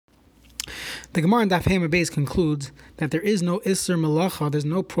The Gemara in Daf Hema Beis concludes that there is no Isser Malacha, there's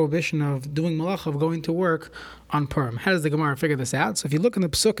no prohibition of doing Malacha, of going to work on Purim. How does the Gemara figure this out? So if you look in the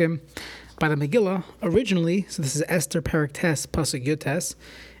Pesukim by the Megillah, originally, so this is Esther Perek Tes, Pasuk Yud Tes,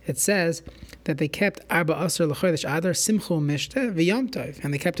 it says that they kept Arba Asr L'Chodesh Adar Simchu Mishte V'Yom Tov,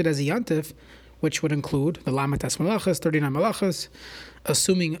 and they kept it as a Yontif, which would include the Lamatas Malachas, 39 Malachas,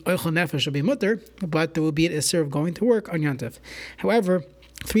 assuming Oichel Nefesh will be mutter, but there will be an Isser of going to work on Yontif. However,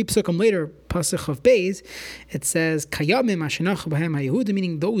 3 psukim later, Pasuk of Beis, it says Kayamim Ashenach B'hem HaYehudim,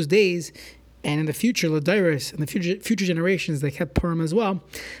 meaning those days, and in the future, L'Dairis, in the future generations, they kept Purim as well.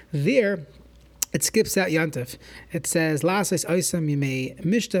 There, it skips out Yontif. It says Lasais Oisam Yimei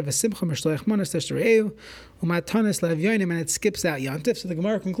Mishta V'Simcha Mishloach Monas Teshtareu Umatanis Lev and it skips out Yontif. So the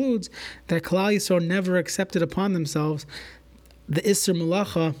Gemara concludes that Klal Yisrael never accepted upon themselves the Isser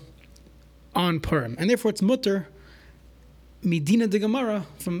Malacha on Purim, and therefore it's mutter. Medina de Gemara,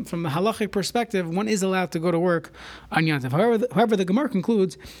 from the halachic perspective, one is allowed to go to work on Yontif. However, the Gemara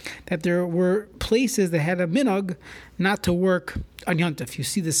concludes that there were places that had a minhag not to work on Yontif. You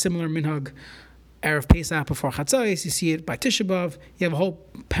see the similar minhag Erev Pesach before Chatzos. You see it by Tisha B'Av. You have a whole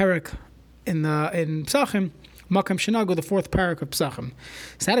parak in Pesachim, Makam Shenago, the 4th parak of Pesachim.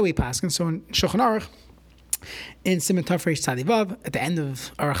 So how do we pass? And so in Shulchan Aruch, in Siman Tafresh Tzadi Vav, at the end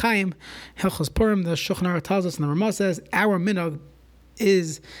of Orach Chaim, Hilchos Purim, the Shulchan Aruch tells us, and the Ramah says, our minhag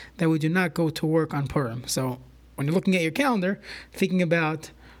is that we do not go to work on Purim. So when you're looking at your calendar, thinking about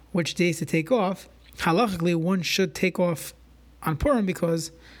which days to take off, halachically one should take off on Purim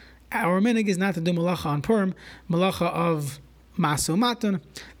because our minhag is not to do malacha on Purim, malacha of masu matun,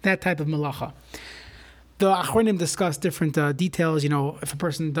 that type of malacha. The Achronim discuss different details. If a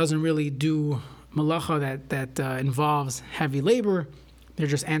person doesn't really do malacha that involves heavy labor, they're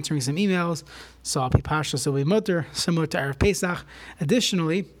just answering some emails, so al pi pashtus will be mutter, similar to Erev Pesach.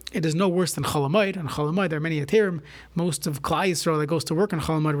 Additionally, it is no worse than Chol Hamoed. On Chol Hamoed, there are many Aterim. Most of Klal Yisrael that goes to work on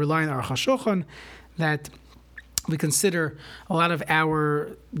Chol Hamoed rely on Aruch HaShulchan, that we consider a lot of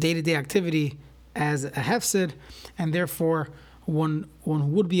our day-to-day activity as a hefsid, and therefore one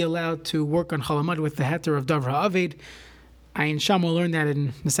would be allowed to work on Chol Hamoed with the heter of Davar HaAved. Ayin Sham will learn that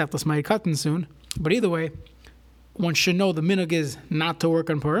in Mesechtas Ma'id Katan soon. But either way, one should know the minhag is not to work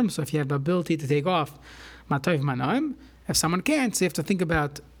on Purim. So if you have the ability to take off Matayv Manaim, if someone can't, so you have to think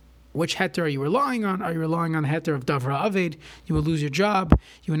about which heter are you relying on. Are you relying on the heter of Davar HaAved? You will lose your job.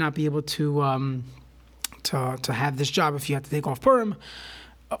 You will not be able to have this job if you have to take off Purim.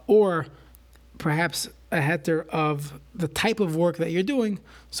 Or perhaps a heter of the type of work that you're doing.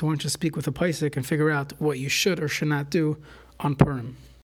 So one should speak with a paisik and figure out what you should or should not do on Purim.